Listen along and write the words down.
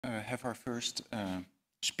have our first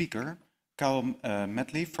speaker, Kyle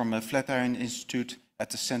Mandli from the Flatiron Institute at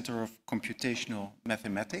the Center of Computational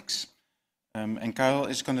Mathematics. And Kyle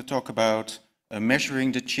is going to talk about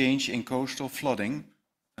measuring the change in coastal flooding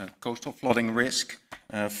risk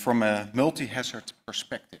from a multi-hazard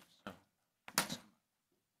perspective.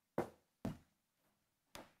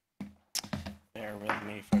 Bear with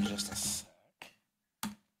me for just a sec.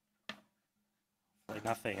 Hopefully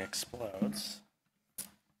nothing explodes.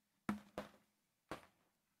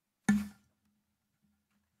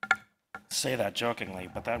 Say that jokingly,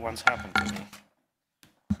 but that once happened to me.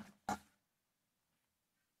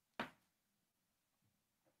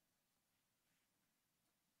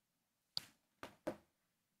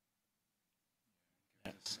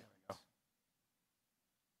 Yes, there we go.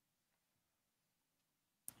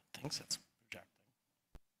 Thinks it's projecting.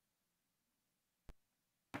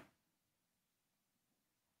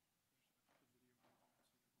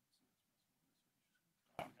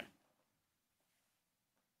 Okay.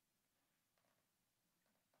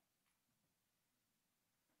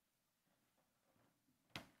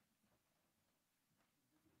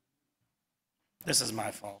 This is my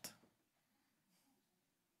fault.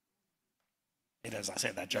 It is, I say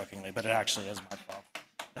that jokingly, but it actually is my fault.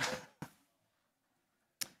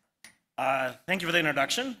 Thank you for the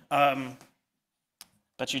introduction.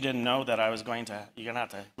 Bet you didn't know that you're gonna have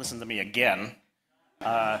to listen to me again.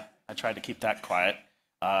 I tried to keep that quiet.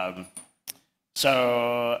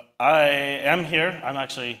 So I am here. I'm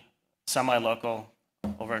actually semi-local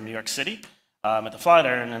over in New York City at the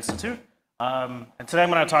Flatiron Institute. And today I'm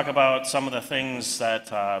going to talk about some of the things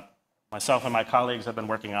that myself and my colleagues have been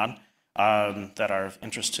working on that are of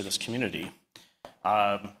interest to this community.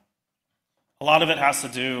 A lot of it has to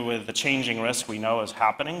do with the changing risk we know is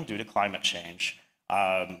happening due to climate change.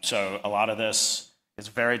 So a lot of this is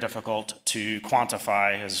very difficult to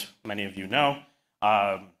quantify, as many of you know.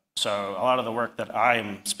 So a lot of the work that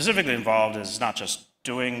I'm specifically involved is not just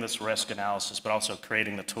doing this risk analysis, but also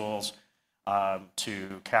creating the tools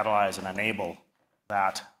to catalyze and enable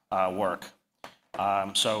that work.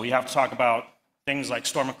 So we have to talk about things like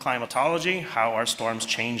storm climatology, how are storms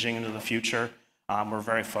changing into the future. We're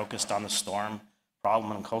very focused on the storm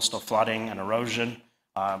problem and coastal flooding and erosion.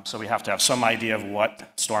 So we have to have some idea of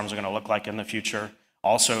what storms are going to look like in the future.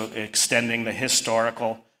 Also extending the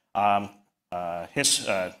historical set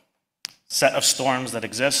of storms that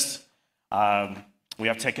exist. We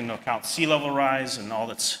have to take into account sea level rise and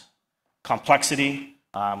all its complexity,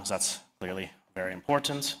 because that's clearly very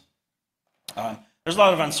important. There's a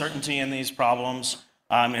lot of uncertainty in these problems.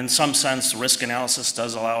 In some sense, risk analysis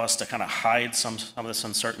does allow us to kind of hide some of this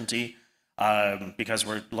uncertainty because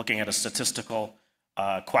we're looking at a statistical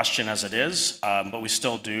question as it is, but we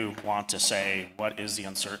still do want to say what is the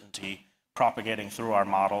uncertainty propagating through our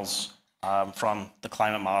models from the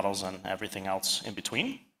climate models and everything else in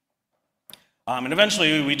between. And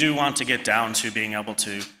eventually, we do want to get down to being able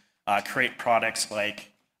to create products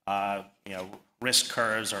like risk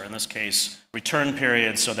curves, or in this case, return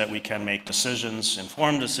periods, so that we can make decisions,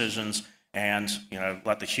 informed decisions, and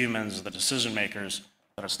let the humans, the decision makers,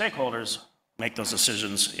 that are stakeholders, make those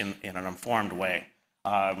decisions in an informed way.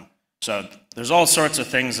 So there's all sorts of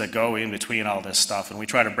things that go in between all this stuff, and we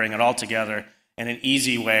try to bring it all together in an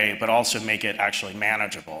easy way, but also make it actually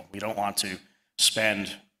manageable. We don't want to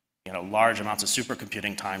spend large amounts of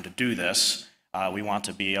supercomputing time to do this. We want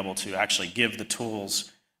to be able to actually give the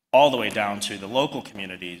tools all the way down to the local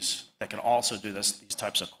communities that can also do these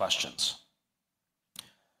types of questions.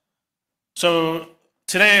 So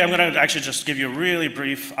today I'm going to actually just give you a really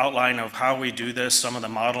brief outline of how we do this, some of the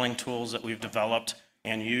modeling tools that we've developed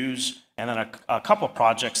and use, and then a couple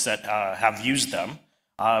projects that have used them.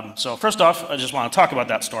 So first off, I just want to talk about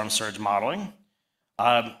that storm surge modeling.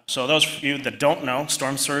 So those of you that don't know,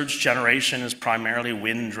 storm surge generation is primarily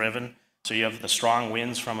wind driven. So you have the strong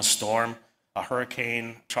winds from a storm, a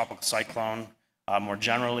hurricane, tropical cyclone, more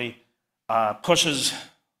generally, pushes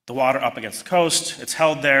the water up against the coast. It's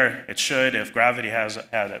held there. It should, if gravity has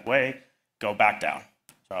it way, go back down.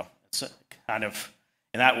 So it's kind of,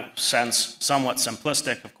 in that sense, somewhat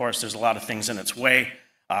simplistic. Of course, there's a lot of things in its way.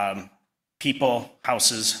 People,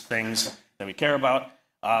 houses, things that we care about.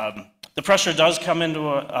 The pressure does come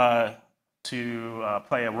into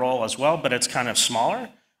play a role as well, but it's kind of smaller.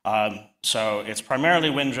 So it's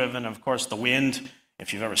primarily wind driven. Of course, the wind,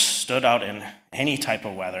 if you've ever stood out in any type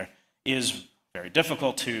of weather, is very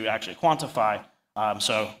difficult to actually quantify.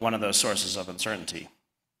 So one of those sources of uncertainty.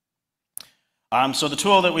 So the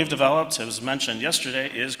tool that we've developed, as was mentioned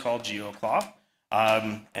yesterday, is called GeoClaw.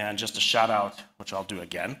 And just a shout out, which I'll do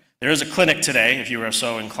again. There is a clinic today if you are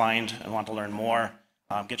so inclined and want to learn more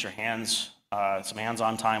get your some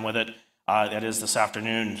hands-on time with it. That is this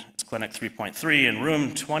afternoon. It's Clinic 3.3 in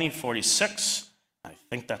room 2046. I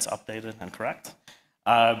think that's updated and correct.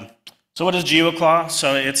 So what is GeoClaw?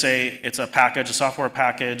 So it's a package, a software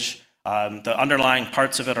package. The underlying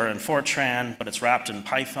parts of it are in Fortran, but it's wrapped in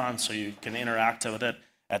Python, so you can interact with it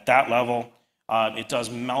at that level. It does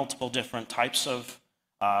multiple different types of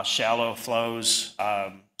shallow flows,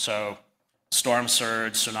 so storm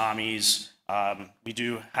surge, tsunamis. We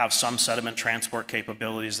do have some sediment transport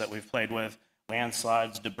capabilities that we've played with,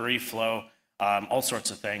 landslides, debris flow, all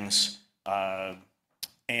sorts of things.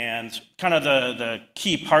 And kind of the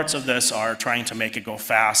key parts of this are trying to make it go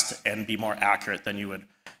fast and be more accurate than you would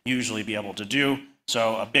usually be able to do.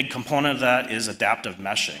 So a big component of that is adaptive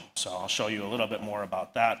meshing. So I'll show you a little bit more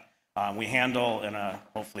about that. We handle, in a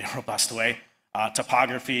hopefully robust way,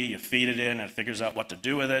 topography. You feed it in, and it figures out what to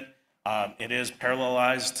do with it. It is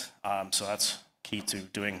parallelized, so that's key to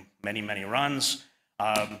doing many, many runs.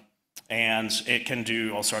 And it can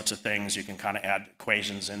do all sorts of things. You can kind of add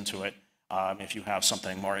equations into it if you have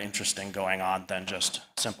something more interesting going on than just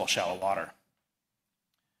simple shallow water.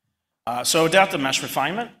 So adaptive mesh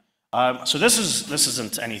refinement. So this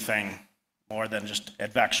isn't anything more than just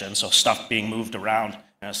advection, so stuff being moved around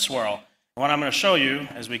in a swirl. And what I'm going to show you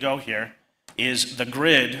as we go here is the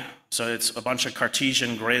grid. So it's a bunch of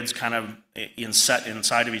Cartesian grids kind of set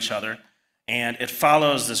inside of each other, and it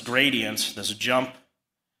follows this gradient, this jump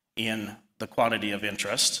in the quantity of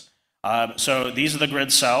interest. So these are the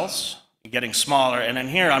grid cells getting smaller, and in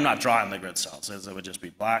here I'm not drawing the grid cells, as it would just be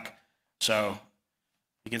black. So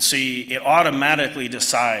you can see it automatically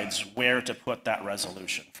decides where to put that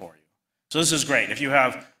resolution for you. So this is great. If you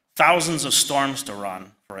have thousands of storms to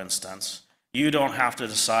run, for instance, you don't have to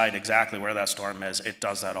decide exactly where that storm is. It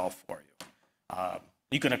does that all for you.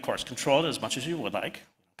 You can, of course, control it as much as you would like,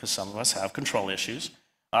 because some of us have control issues.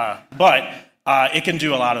 But it can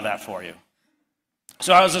do a lot of that for you.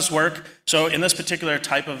 So how does this work? So in this particular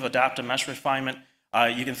type of adaptive mesh refinement,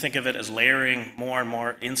 you can think of it as layering more and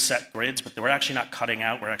more inset grids, but we're actually not cutting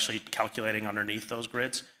out. We're actually calculating underneath those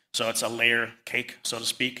grids. So it's a layer cake, so to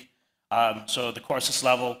speak. So the coarsest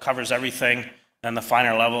level covers everything, and the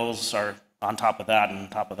finer levels are on top of that and on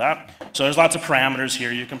top of that. So there's lots of parameters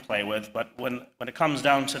here you can play with, but when it comes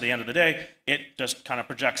down to the end of the day, it just kind of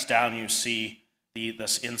projects down. You see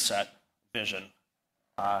this inset vision,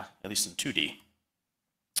 at least in 2D.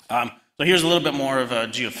 So here's a little bit more of a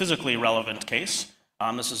geophysically relevant case.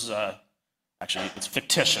 This is actually, it's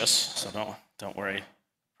fictitious, so don't worry,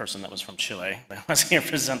 person that was from Chile that was here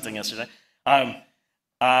presenting yesterday.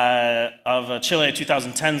 Of a Chile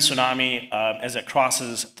 2010 tsunami as it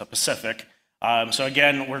crosses the Pacific. So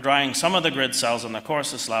again, we're drawing some of the grid cells on the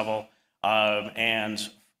coarsest level, and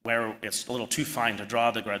where it's a little too fine to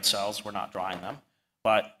draw the grid cells, we're not drawing them.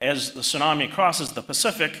 But as the tsunami crosses the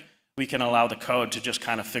Pacific, we can allow the code to just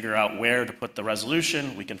kind of figure out where to put the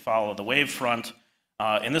resolution. We can follow the wave front.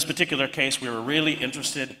 In this particular case, we were really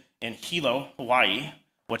interested in Hilo, Hawaii,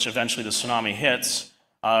 which eventually the tsunami hits.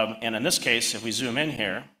 And in this case, if we zoom in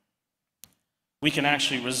here, we can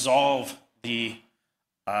actually resolve the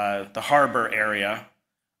harbor area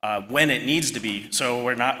when it needs to be. So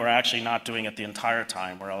we're actually not doing it the entire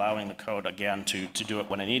time. We're allowing the code again to do it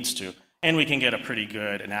when it needs to, and we can get a pretty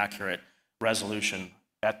good and accurate resolution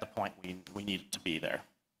at the point we need it to be there.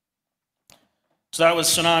 So that was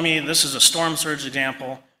tsunami. This is a storm surge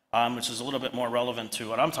example, which is a little bit more relevant to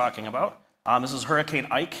what I'm talking about. This is Hurricane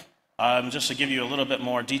Ike. Just to give you a little bit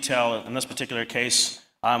more detail in this particular case,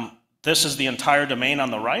 this is the entire domain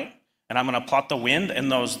on the right, and I'm going to plot the wind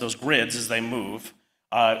and those grids as they move.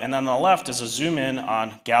 And then on the left is a zoom in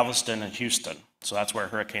on Galveston and Houston. So that's where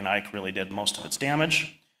Hurricane Ike really did most of its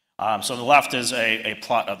damage. So the left is a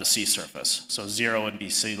plot of the sea surface. So 0 would be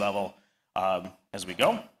sea level as we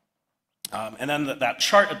go. And then that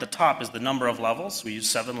chart at the top is the number of levels. We use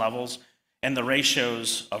 7 levels, and the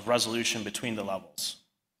ratios of resolution between the levels.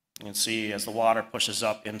 You can see as the water pushes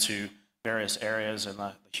up into various areas in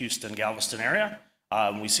the Houston, Galveston area,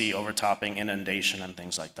 we see overtopping, inundation, and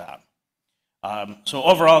things like that. So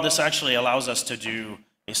overall, this actually allows us to do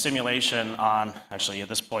a simulation on, actually at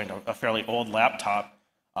this point, a fairly old laptop,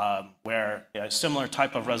 where a similar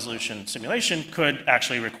type of resolution simulation could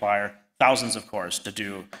actually require thousands of cores to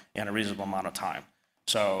do in a reasonable amount of time.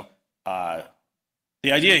 So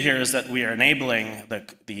the idea here is that we are enabling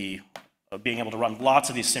being able to run lots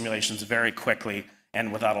of these simulations very quickly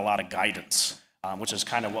and without a lot of guidance, which is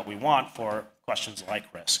kind of what we want for questions like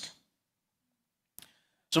risk.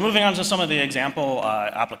 So moving on to some of the example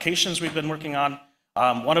applications we've been working on.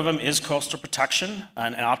 One of them is coastal protection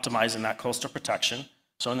and optimizing that coastal protection.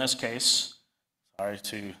 So in this case, sorry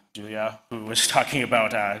to Julia, who was talking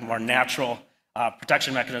about more natural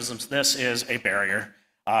protection mechanisms. This is a barrier.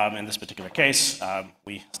 In this particular case,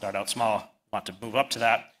 we start out small, want to move up to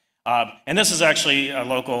that. And this is actually a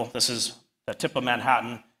local, this is the tip of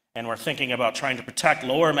Manhattan, and we're thinking about trying to protect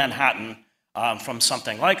lower Manhattan from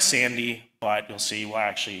something like Sandy, but you'll see we're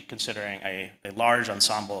actually considering a large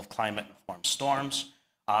ensemble of climate-informed storms.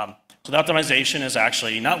 So the optimization is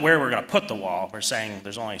actually not where we're going to put the wall. We're saying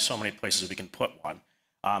there's only so many places we can put one,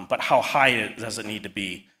 but how high does it need to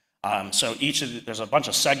be? So there's a bunch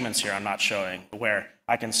of segments here I'm not showing where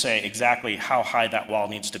I can say exactly how high that wall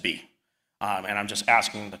needs to be. And I'm just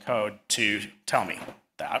asking the code to tell me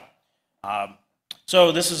that.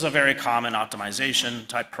 So this is a very common optimization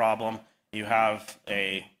type problem. You have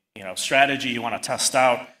a strategy you want to test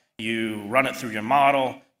out. You run it through your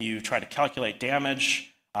model. You try to calculate damage,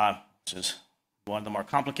 which is one of the more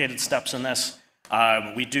complicated steps in this.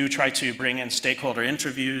 We do try to bring in stakeholder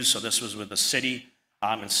interviews. So this was with the city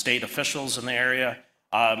and state officials in the area.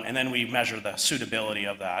 And then we measure the suitability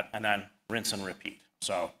of that and then rinse and repeat.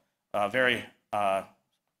 So very, in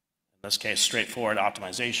this case, straightforward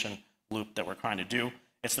optimization loop that we're trying to do.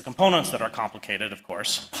 It's the components that are complicated, of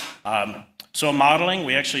course. So modeling,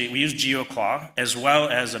 we use GeoClaw as well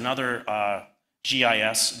as another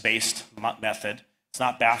GIS-based method. It's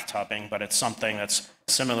not bathtubing, but it's something that's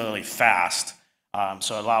similarly fast.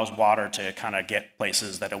 So it allows water to kind of get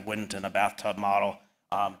places that it wouldn't in a bathtub model,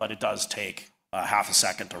 but it does take half a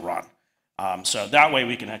second to run. So that way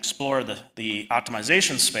we can explore the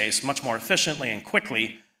optimization space much more efficiently and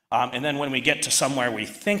quickly. And then when we get to somewhere we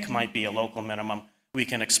think might be a local minimum, we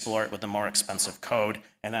can explore it with a more expensive code.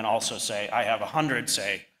 And then also say, I have 100,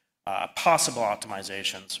 say, possible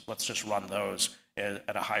optimizations. Let's just run those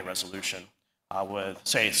at a high resolution with,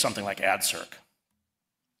 say, something like AdCirc.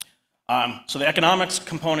 So the economics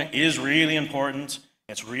component is really important.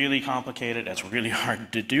 It's really complicated. It's really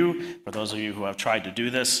hard to do. For those of you who have tried to do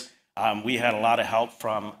this, we had a lot of help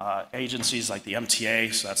from agencies like the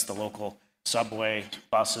MTA, so that's the local subway,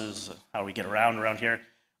 buses, how we get around here,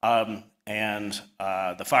 and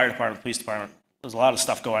the fire department, police department. There's a lot of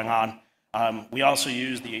stuff going on. We also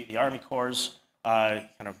use the Army Corps' kind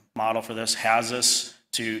of model for this, HAZUS,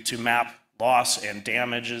 to map loss and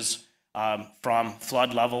damages from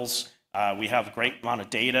flood levels. We have a great amount of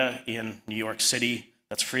data in New York City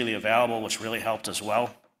that's freely available, which really helped as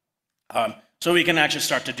well. So we can actually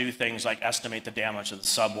start to do things like estimate the damage to the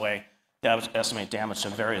subway, estimate damage to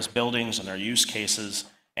various buildings and their use cases,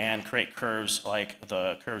 and create curves like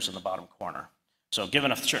the curves in the bottom corner. So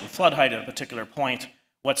given a certain flood height at a particular point,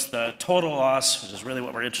 what's the total loss, which is really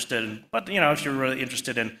what we're interested in. But if you're really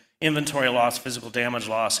interested in inventory loss, physical damage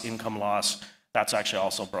loss, income loss, that's actually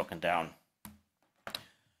also broken down.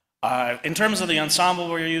 In terms of the ensemble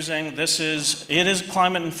we're using, it is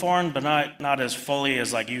climate informed, but not as fully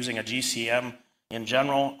as like using a GCM in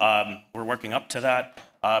general. We're working up to that,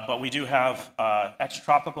 but we do have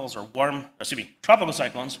extratropicals or tropical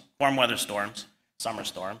cyclones, warm weather storms, summer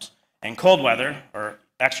storms, and cold weather or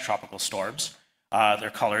extratropical storms.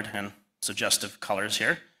 They're colored in suggestive colors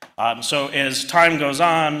here. So as time goes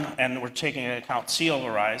on, and we're taking into account sea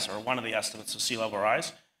level rise, or one of the estimates of sea level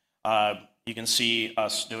rise, you can see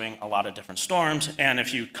us doing a lot of different storms. And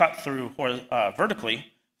if you cut through vertically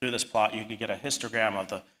through this plot, you could get a histogram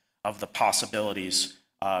of the possibilities.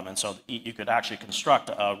 And so you could actually construct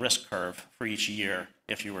a risk curve for each year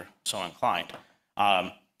if you were so inclined.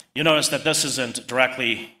 You notice that this isn't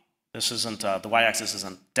directly, the y-axis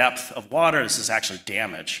isn't depth of water, this is actually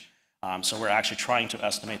damage. So we're actually trying to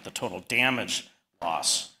estimate the total damage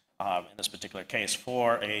loss in this particular case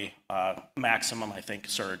for a maximum, I think,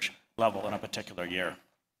 surge level in a particular year.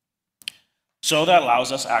 So that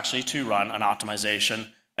allows us actually to run an optimization.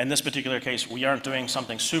 In this particular case, we aren't doing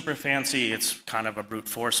something super fancy. It's kind of a brute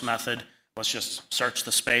force method. Let's just search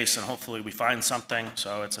the space and hopefully we find something.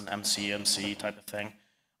 So it's an MC type of thing.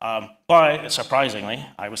 But surprisingly,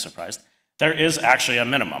 I was surprised, there is actually a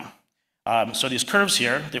minimum. So these curves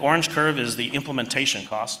here, the orange curve is the implementation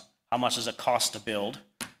cost. How much does it cost to build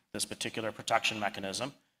this particular protection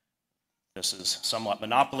mechanism? This is somewhat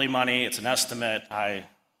monopoly money. It's an estimate.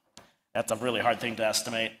 That's a really hard thing to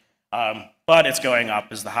estimate. But it's going up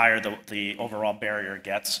as the higher the overall barrier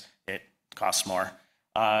gets, it costs more.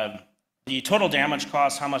 The total damage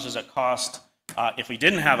cost, how much does it cost? If we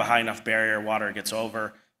didn't have a high enough barrier, water gets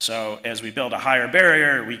over. So as we build a higher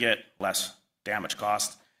barrier, we get less damage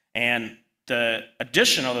cost. And the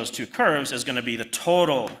addition of those two curves is going to be the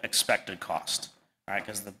total expected cost, right?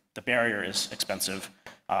 Because the barrier is expensive,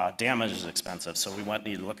 damage is expensive. So we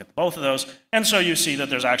need to look at both of those. And so you see that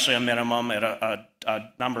there's actually a minimum at a a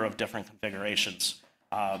number of different configurations.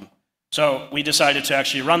 So we decided to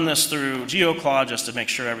actually run this through GeoClaw just to make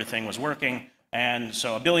sure everything was working. And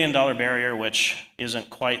so $1 billion barrier, which isn't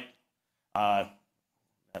quite at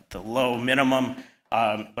the low minimum,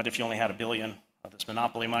 but if you only had $1 billion of this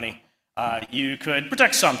monopoly money, you could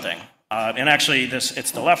protect something. And actually,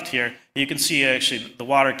 it's the left here. You can see actually the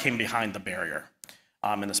water came behind the barrier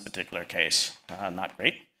in this particular case. Not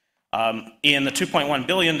great. In the $2.1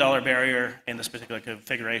 billion barrier in this particular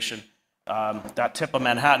configuration, that tip of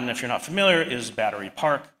Manhattan, if you're not familiar, is Battery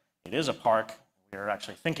Park. It is a park. We're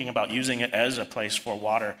actually thinking about using it as a place for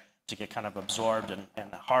water to get kind of absorbed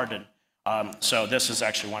and hardened. So this is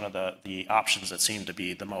actually one of the options that seem to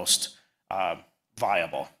be the most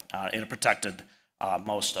viable. It protected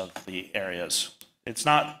most of the areas. It's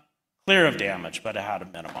not clear of damage, but it had a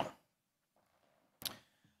minimum.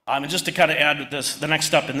 And just to kind of add this, the next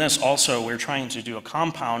step in this also, we're trying to do a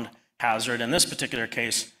compound hazard. In this particular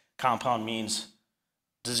case, compound means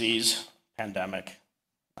disease, pandemic.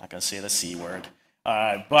 Not going to say the C word.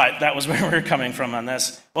 But that was where we were coming from on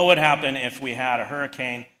this. What would happen if we had a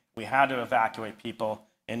hurricane, we had to evacuate people?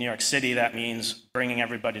 In New York City, that means bringing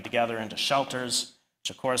everybody together into shelters, which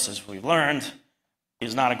of course, as we learned,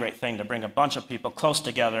 is not a great thing to bring a bunch of people close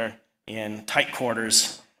together in tight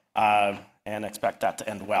quarters and expect that to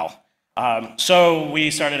end well. So we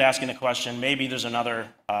started asking the question, maybe there's another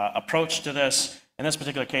approach to this. In this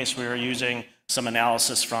particular case, we were using some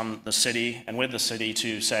analysis from the city and with the city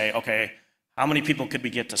to say, okay, how many people could we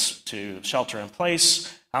get to shelter in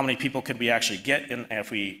place? How many people could we actually get in if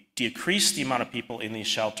we decrease the amount of people in these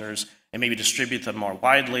shelters and maybe distribute them more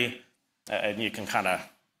widely? And you can kind of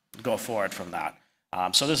go forward from that.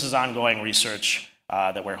 So this is ongoing research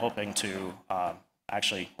that we're hoping to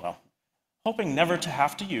hoping never to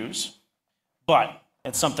have to use, but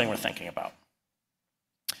it's something we're thinking about.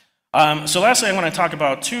 So lastly, I want to talk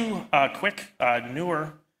about two quick,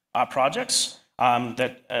 newer projects.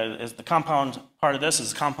 That is the compound part of this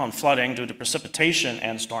is compound flooding due to precipitation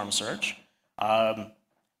and storm surge.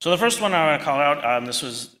 So the first one I want to call out, this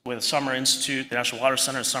was with Summer Institute, the National Water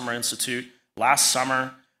Center Summer Institute, last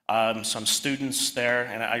summer. Some students there,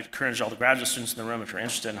 and I encourage all the graduate students in the room if you're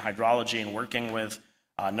interested in hydrology and working with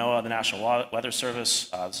NOAA, the National Weather Service.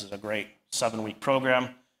 This is a great 7-week program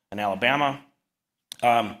in Alabama.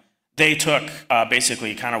 They took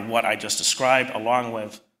basically kind of what I just described along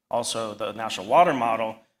with also the National Water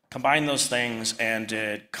Model, combined those things and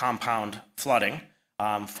did compound flooding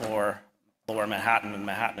for Lower Manhattan and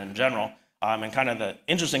Manhattan in general. And kind of the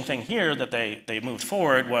interesting thing here that they moved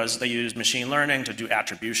forward was they used machine learning to do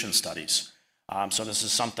attribution studies. So this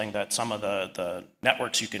is something that some of the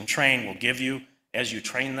networks you can train will give you as you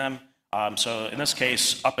train them. So in this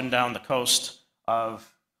case, up and down the coast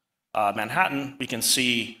of Manhattan, we can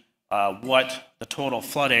see what the total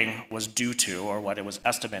flooding was due to, or what it was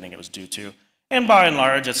estimating it was due to. And by and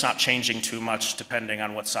large, it's not changing too much depending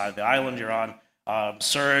on what side of the island you're on.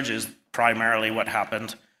 Surge is primarily what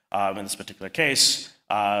happened in this particular case.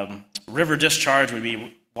 River discharge would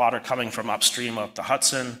be water coming from upstream of the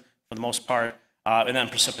Hudson for the most part, and then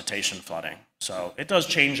precipitation flooding. So it does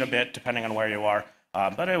change a bit depending on where you are,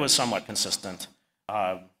 but it was somewhat consistent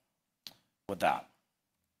with that.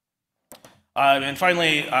 And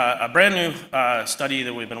finally, a brand new study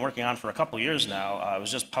that we've been working on for a couple years now,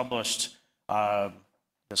 was just published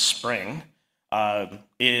this spring,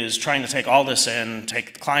 is trying to take all this in,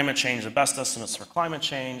 take climate change, the best estimates for climate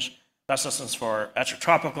change, best estimates for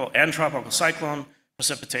extratropical and tropical cyclone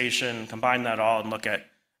precipitation, combine that all and look at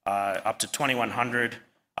up to 2100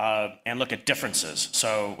 and look at differences.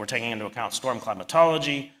 So we're taking into account storm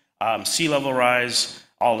climatology, sea level rise,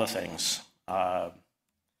 all the things.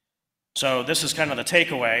 So this is kind of the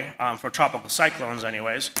takeaway for tropical cyclones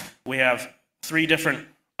anyways. We have 3 different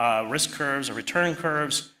risk curves or return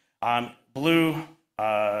curves. Blue,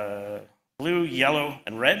 yellow,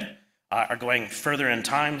 and red are going further in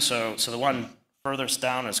time. So the one furthest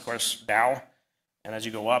down is, of course, now. And as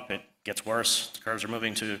you go up, it gets worse. The curves are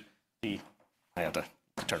moving to the, I have to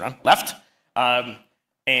turn on, left.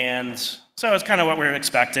 And so it's kind of what we're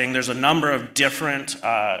expecting. There's a number of different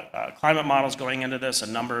climate models going into this, a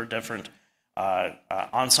number of different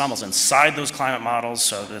ensembles inside those climate models.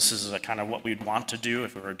 So this is kind of what we'd want to do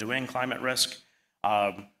if we were doing climate risk.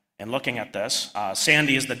 And looking at this,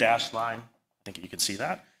 Sandy is the dashed line. I think you can see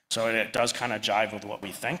that. So it does kind of jive with what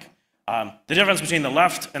we think. The difference between the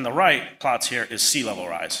left and the right plots here is sea level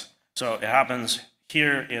rise. So it happens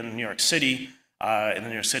here in New York City, in the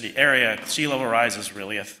New York City area. Sea level rise is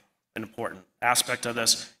really an important aspect of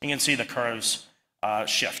this. You can see the curves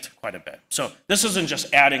shift quite a bit. So this isn't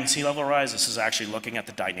just adding sea level rise. This is actually looking at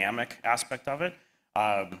the dynamic aspect of it.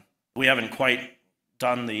 We haven't quite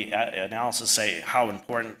done the analysis, say how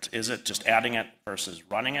important is it just adding it versus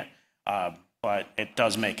running it, but it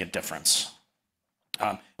does make a difference.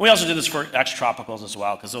 We also did this for extropicals as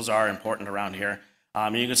well, because those are important around here.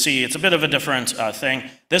 You can see it's a bit of a different thing.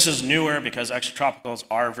 This is newer because extropicals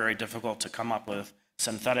are very difficult to come up with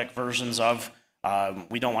synthetic versions of.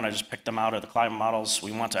 We don't want to just pick them out of the climate models.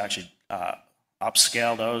 We want to actually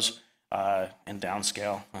upscale those and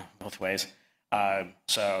downscale both ways.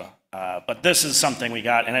 But this is something we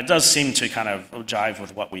got, and it does seem to kind of jive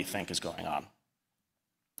with what we think is going on.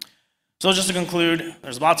 So just to conclude,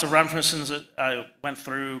 there's lots of references that I went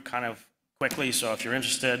through kind of quickly, so if you're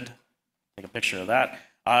interested, take a picture of that.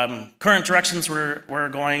 Current directions we're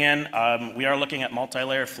going in, we are looking at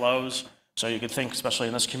multi-layer flows, so you could think, especially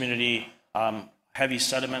in this community, heavy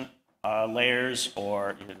sediment layers,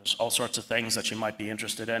 or there's all sorts of things that you might be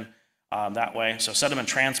interested in that way. So sediment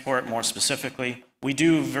transport, more specifically. We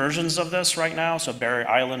do versions of this right now, so barrier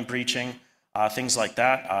island breaching, things like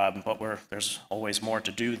that, but there's always more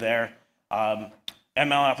to do there.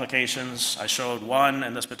 ML applications, I showed one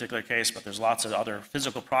in this particular case, but there's lots of other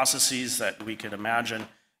physical processes that we could imagine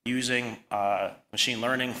using machine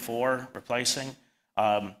learning for replacing.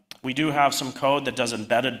 We do have some code that does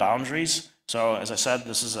embedded boundaries. So as I said,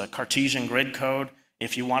 this is a Cartesian grid code.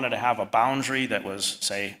 If you wanted to have a boundary that was,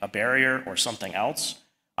 say, a barrier or something else,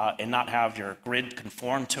 and not have your grid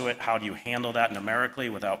conform to it, how do you handle that numerically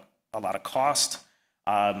without a lot of cost?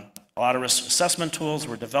 A lot of risk assessment tools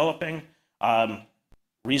we're developing.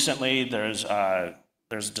 Recently, there's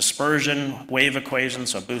dispersion wave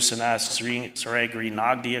equations, so Boussinesq,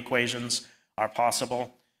 Serre-Green-Nagdi equations are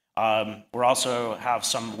possible. We also have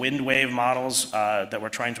some wind wave models that we're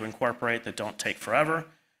trying to incorporate that don't take forever.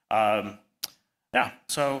 Yeah,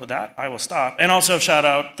 so with that, I will stop. And also shout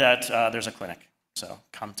out that there's a clinic, so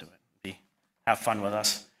come to it, have fun with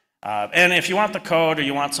us. And if you want the code or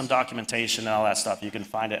you want some documentation and all that stuff, you can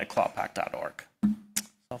find it at cloppack.org.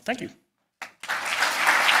 So thank you.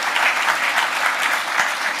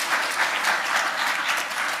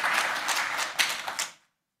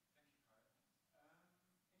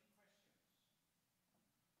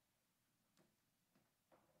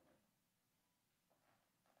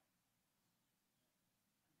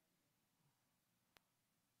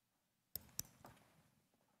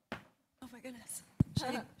 Oh my goodness.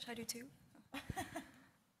 Should I do two?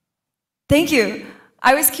 Thank you.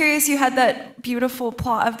 I was curious, you had that beautiful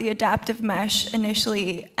plot of the adaptive mesh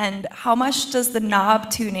initially, and how much does the knob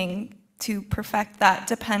tuning to perfect that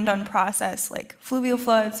depend on process, like fluvial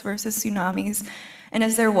floods versus tsunamis? And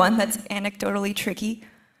is there one that's anecdotally tricky?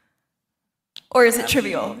 Or is it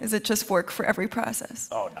trivial? Is it just work for every process?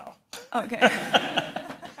 Oh, no. Okay.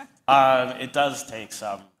 It does take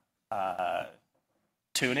some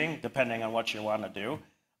tuning, depending on what you want to do.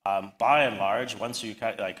 By and large, once you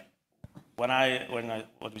like, when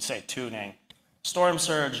we say tuning, storm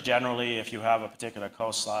surge generally, if you have a particular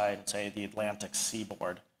coastline, say the Atlantic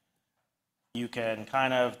seaboard, you can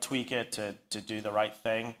kind of tweak it to do the right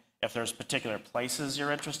thing. If there's particular places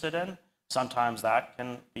you're interested in, sometimes that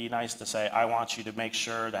can be nice to say, I want you to make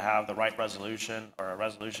sure to have the right resolution, or a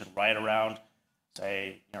resolution right around,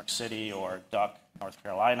 say, New York City or Duck, North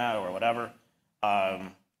Carolina, or whatever.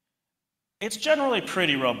 It's generally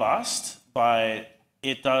pretty robust, but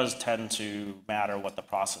it does tend to matter what the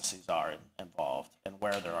processes are involved and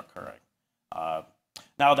where they're occurring.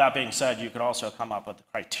 Now, that being said, you could also come up with the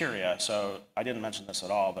criteria. So I didn't mention this at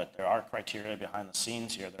all, but there are criteria behind the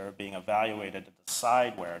scenes here that are being evaluated to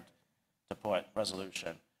decide where to put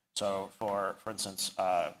resolution. So for instance,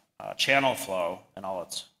 channel flow in all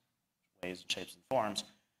its ways and shapes and forms,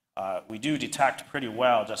 we do detect pretty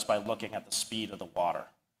well just by looking at the speed of the water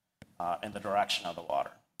and the direction of the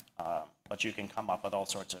water. But you can come up with all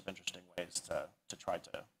sorts of interesting ways to try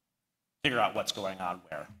to figure out what's going on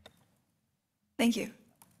where. Thank you.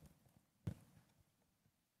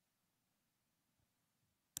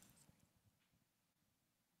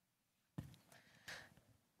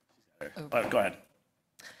 Go ahead.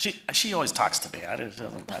 She always talks to me. I didn't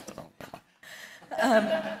have to know.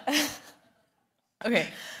 Okay.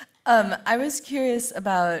 I was curious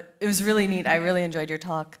about, it was really neat. I really enjoyed your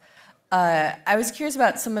talk. I was curious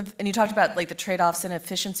about and you talked about like the trade-offs in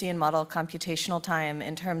efficiency and model computational time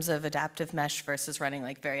in terms of adaptive mesh versus running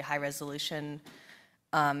like very high resolution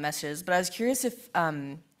meshes. But I was curious if,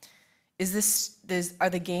 are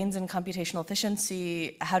the gains in computational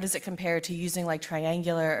efficiency, how does it compare to using like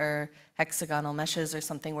triangular or hexagonal meshes or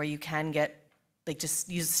something where you can get, like just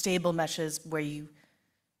use stable meshes where you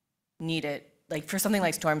need it, like for something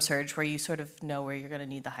like storm surge where you sort of know where you're gonna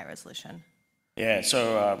need the high resolution? Yeah,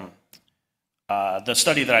 so The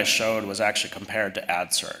study that I showed was actually compared to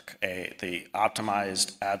AdCirc, the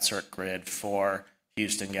optimized AdCirc grid for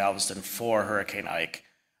Houston, Galveston for Hurricane Ike.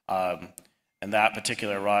 And that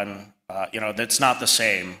particular run, that's not the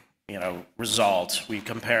same, result. We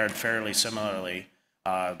compared fairly similarly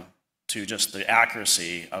to just the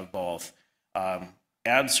accuracy of both.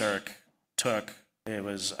 AdCirc took, it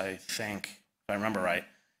was, I think, if I remember right,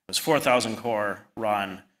 it was 4,000 core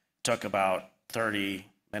run, took about 30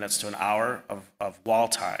 minutes to an hour of wall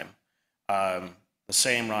time. The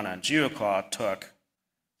same run on GeoClaw took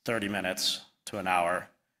 30 minutes to an hour,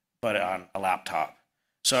 but on a laptop.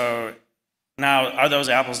 So now, are those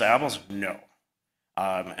apples to apples? No.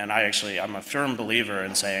 And I'm a firm believer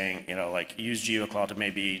in saying, use GeoClaw to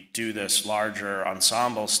maybe do this larger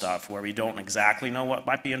ensemble stuff where we don't exactly know what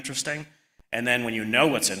might be interesting. And then when you know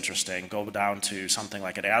what's interesting, go down to something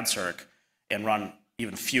like an AdCirc and run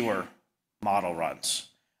even fewer model runs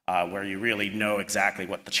where you really know exactly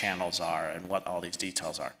what the channels are and what all these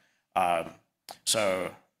details are.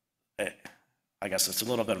 I guess it's a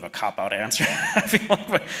little bit of a cop-out answer. I feel like,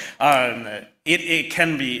 but it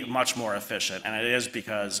can be much more efficient, and it is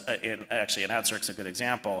because, actually, an AdCirc's a good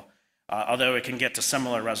example. Although it can get to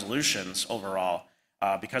similar resolutions overall,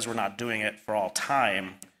 because we're not doing it for all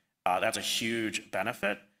time, that's a huge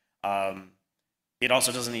benefit. It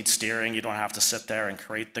also doesn't need steering. You don't have to sit there and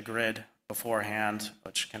create the grid beforehand,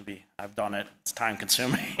 which can be, I've done it, it's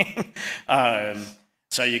time-consuming.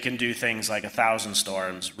 So you can do things like 1,000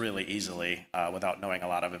 storms really easily without knowing a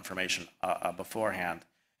lot of information beforehand.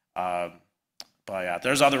 But yeah,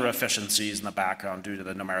 there's other efficiencies in the background due to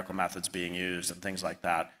the numerical methods being used and things like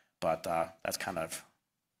that. But that's kind of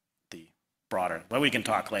the broader. But we can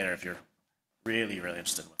talk later if you're really, really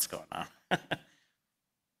interested in what's going on.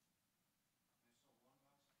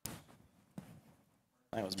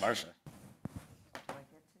 That was Marcia.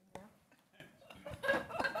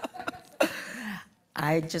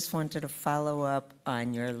 I just wanted to follow up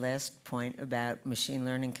on your last point about machine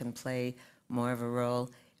learning can play more of a role.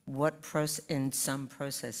 In some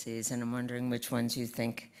processes, and I'm wondering which ones you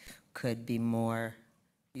think could be more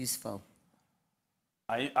useful.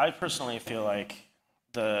 I personally feel like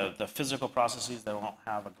the physical processes that we don't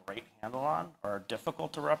have a great handle on or are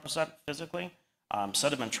difficult to represent physically,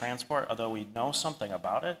 sediment transport, although we know something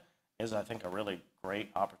about it, is I think a really great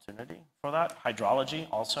opportunity for that. Hydrology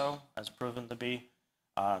also has proven to be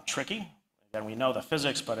tricky. Again, we know the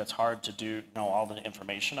physics, but it's hard to know all the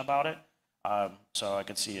information about it. So I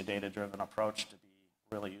could see a data-driven approach to be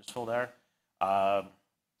really useful there.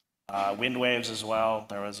 Wind waves as well.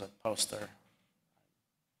 There was a post there.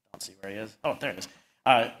 I don't see where he is. Oh, there it is.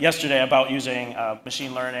 Yesterday about using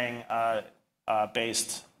machine learning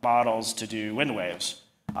based models to do wind waves.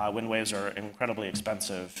 Wind waves are incredibly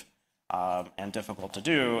expensive and difficult to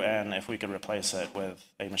do, and if we could replace it with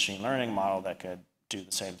a machine learning model that could do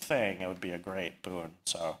the same thing, it would be a great boon.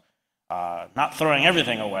 So not throwing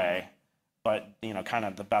everything away, but kind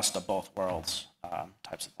of the best of both worlds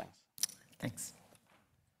types of things. Thanks.